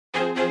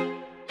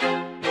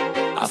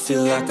I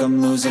feel like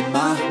I'm losing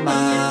my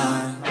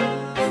mind.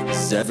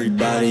 Is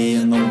everybody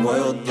in the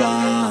world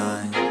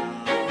blind?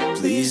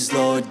 Please,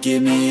 Lord,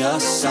 give me a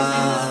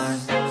sign,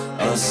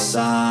 a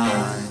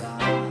sign.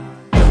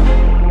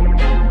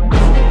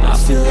 I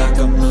feel like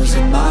I'm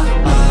losing my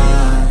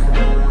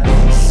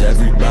mind. Is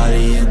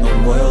everybody in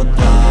the world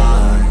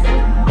blind?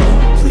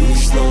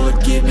 Please,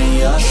 Lord, give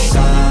me a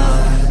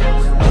sign,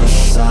 a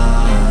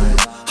sign.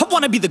 I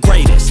wanna be the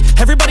greatest.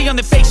 Everybody on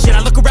their fake shit. I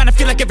look around and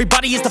feel like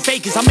everybody is the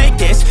fakest. I make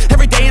this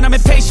every day and I'm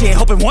impatient,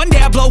 hoping one day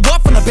I blow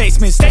up from the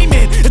basement.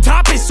 Statement, the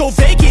top is so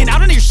vacant. I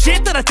don't hear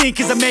shit that I think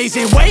is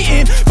amazing.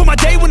 Waiting for my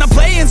day when I'm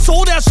playing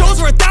sold out shows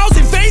for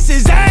 1,000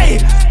 faces. Hey,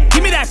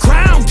 give me that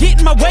crown, get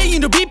in my way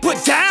and to be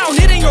put down.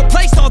 It ain't your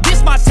place, no,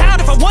 this my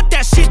town. If I want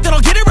that shit, then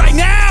I'll get it right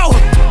now.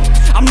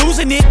 I'm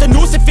losing it, the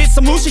noose it fits.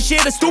 I'm losing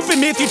shit, a stupid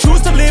myth. You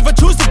choose to live or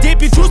choose to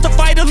dip. You choose to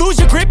fight or lose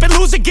your grip and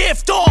lose a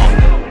gift.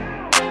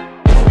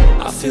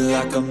 I feel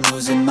like I'm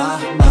losing my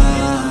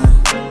mind.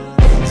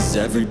 Is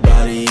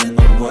everybody in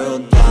the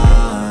world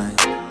blind?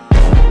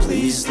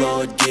 Please,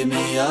 Lord, give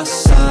me a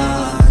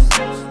sign,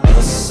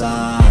 a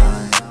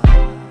sign.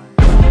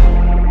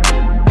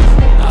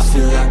 I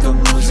feel like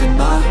I'm losing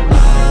my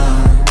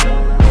mind.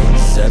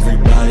 Is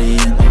everybody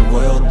in the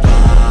world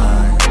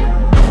blind?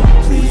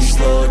 Please,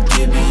 Lord,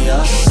 give me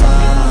a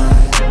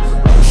sign,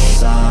 a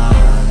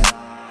sign.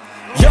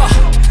 Yeah.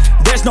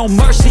 There's no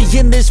mercy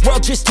in this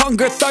world, just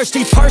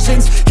hunger-thirsty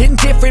persons in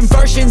different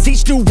versions.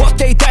 Each new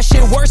update, that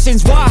shit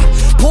worsens. Why?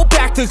 Pull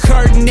back the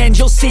curtain and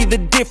you'll see the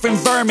different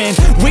vermin.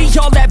 We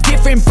all have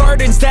different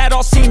burdens that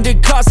all seem to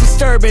cause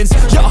disturbance.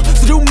 Yo,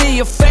 so do me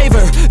a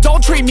favor,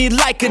 don't treat me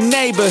like a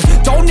neighbor.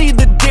 Don't need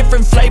the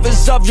different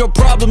flavors of your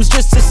problems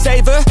just to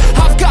savor.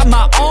 I've got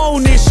my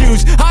own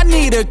issues, I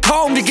need a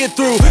comb to get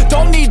through.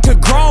 Don't need to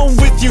groan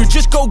with you,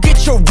 just go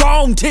get your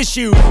own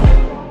tissue.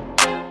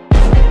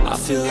 I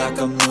feel like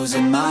I'm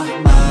losing my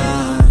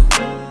mind.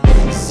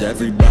 Is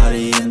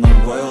everybody in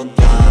the world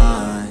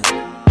blind?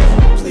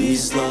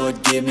 Please,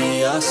 Lord, give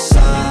me a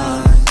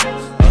sign,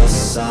 a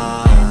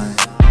sign.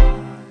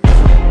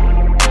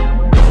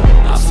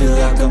 I feel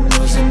like I'm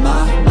losing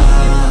my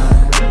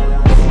mind.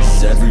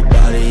 Is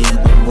everybody in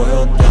the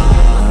world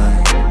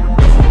blind?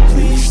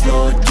 Please,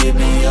 Lord, give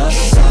me a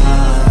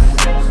sign,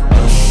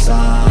 a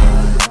sign.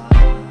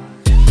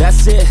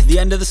 That's it, the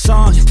end of the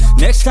song.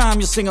 Next time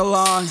you'll sing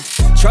along.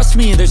 Trust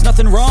me, there's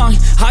nothing wrong.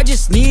 I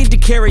just need to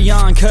carry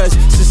on, cause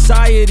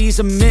society's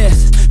a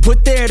myth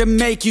put there to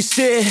make you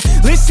sit.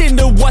 Listen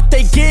to what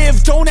they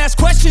give. Don't ask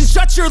questions,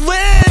 shut your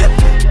lid.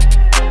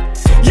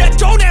 Yeah,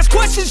 don't ask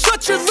questions,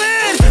 shut your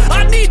lid.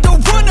 I need to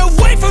run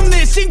away from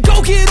this and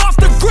go get off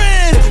the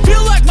grid.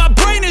 Feel like my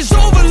brain is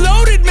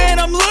overloaded, man,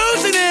 I'm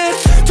losing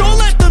it. Don't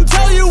let them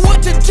tell you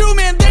what to do,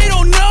 man, they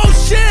don't know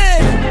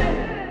shit.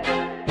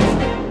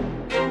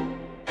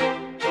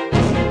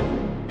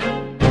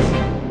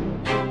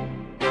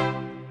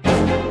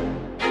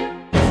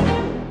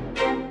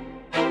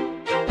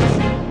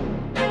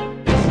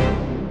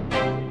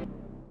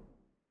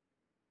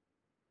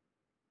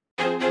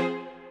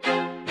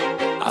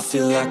 I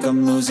feel like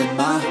I'm losing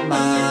my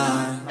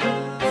mind.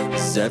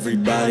 Is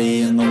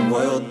everybody in the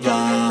world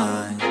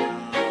blind?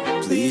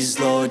 Please,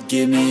 Lord,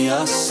 give me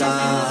a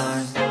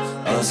sign,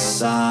 a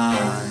sign.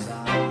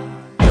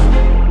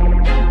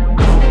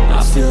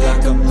 I feel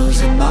like I'm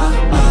losing my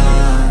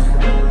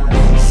mind.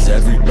 Is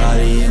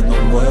everybody in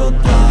the world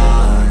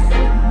blind?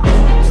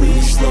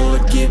 Please,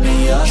 Lord, give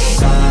me a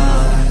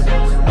sign,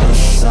 a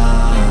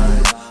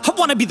sign. I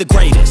wanna be the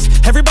greatest.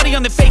 Everybody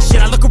on their fake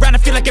shit. I look around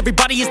and feel like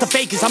everybody is the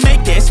fakest. I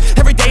make this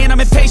every day and I'm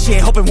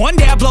impatient, hoping one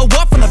day I blow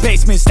up from the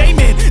basement.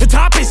 Statement, the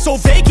top is so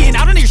vacant.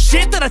 I don't hear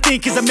shit that I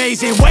think is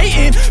amazing.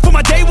 Waiting for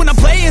my day when I'm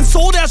playing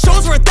sold out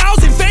shows for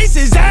 1,000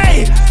 faces.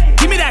 Hey,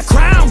 give me that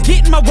crown,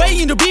 get in my way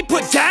and to be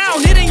put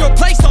down. It ain't your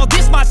place, no,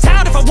 this my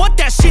town. If I want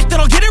that shit, then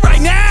I'll get it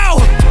right now.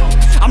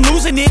 I'm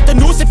losing it, the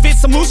noose it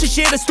fits. I'm losing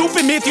shit, a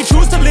stupid myth. You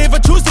choose to live or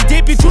choose to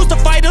dip. You choose to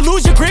fight or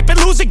lose your grip and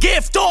lose a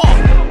gift.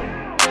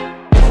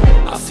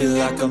 I feel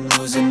like I'm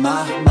losing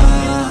my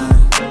mind.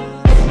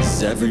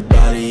 Is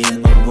everybody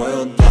in the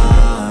world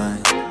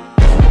blind?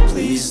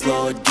 Please,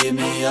 Lord, give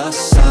me a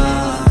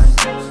sign,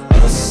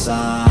 a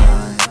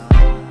sign.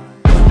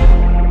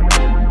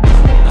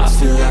 I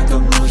feel like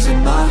I'm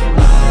losing my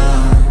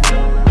mind.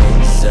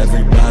 Is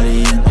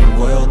everybody in the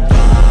world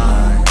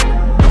blind?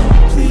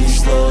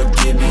 Please, Lord,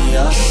 give me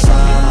a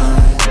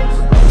sign,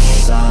 a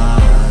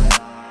sign.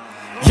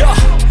 Yeah.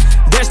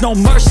 There's no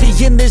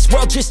mercy in this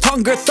world, just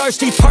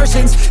hunger-thirsty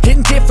persons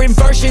in different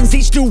versions.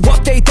 Each new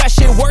update, that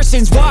shit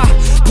worsens. Why?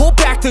 Pull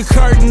back the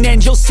curtain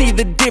and you'll see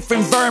the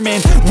different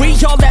vermin. We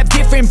all have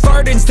different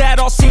burdens that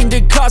all seem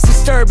to cause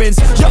disturbance.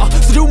 Yo,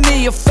 so do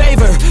me a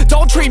favor,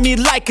 don't treat me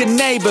like a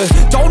neighbor.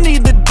 Don't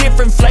need the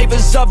different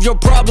flavors of your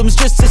problems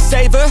just to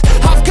savor.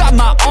 I've got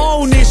my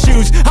own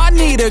issues, I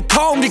need a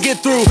comb to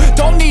get through.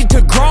 Don't need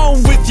to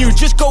groan with you,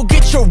 just go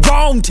get your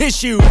own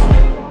tissue.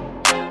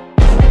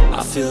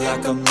 I feel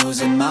like I'm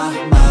losing my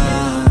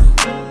mind.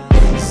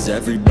 Is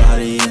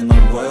everybody in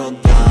the world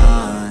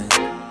blind?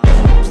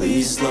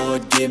 Please,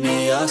 Lord, give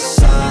me a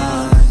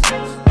sign,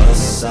 a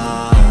sign.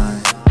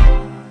 sign.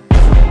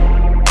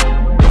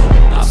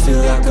 I feel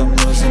like I'm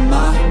losing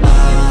my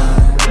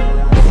mind.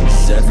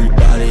 Is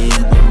everybody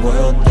in the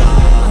world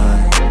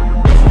blind?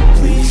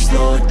 Please,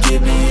 Lord,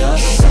 give me a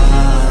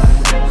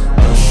sign,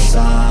 a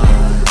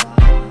sign.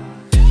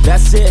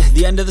 That's it,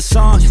 the end of the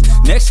song.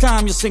 Next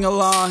time you'll sing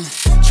along.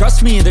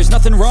 Trust me, there's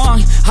nothing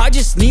wrong. I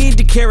just need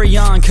to carry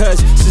on, 'cause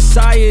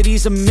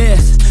society's a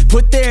myth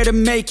put there to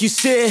make you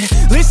sit.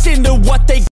 Listen to what they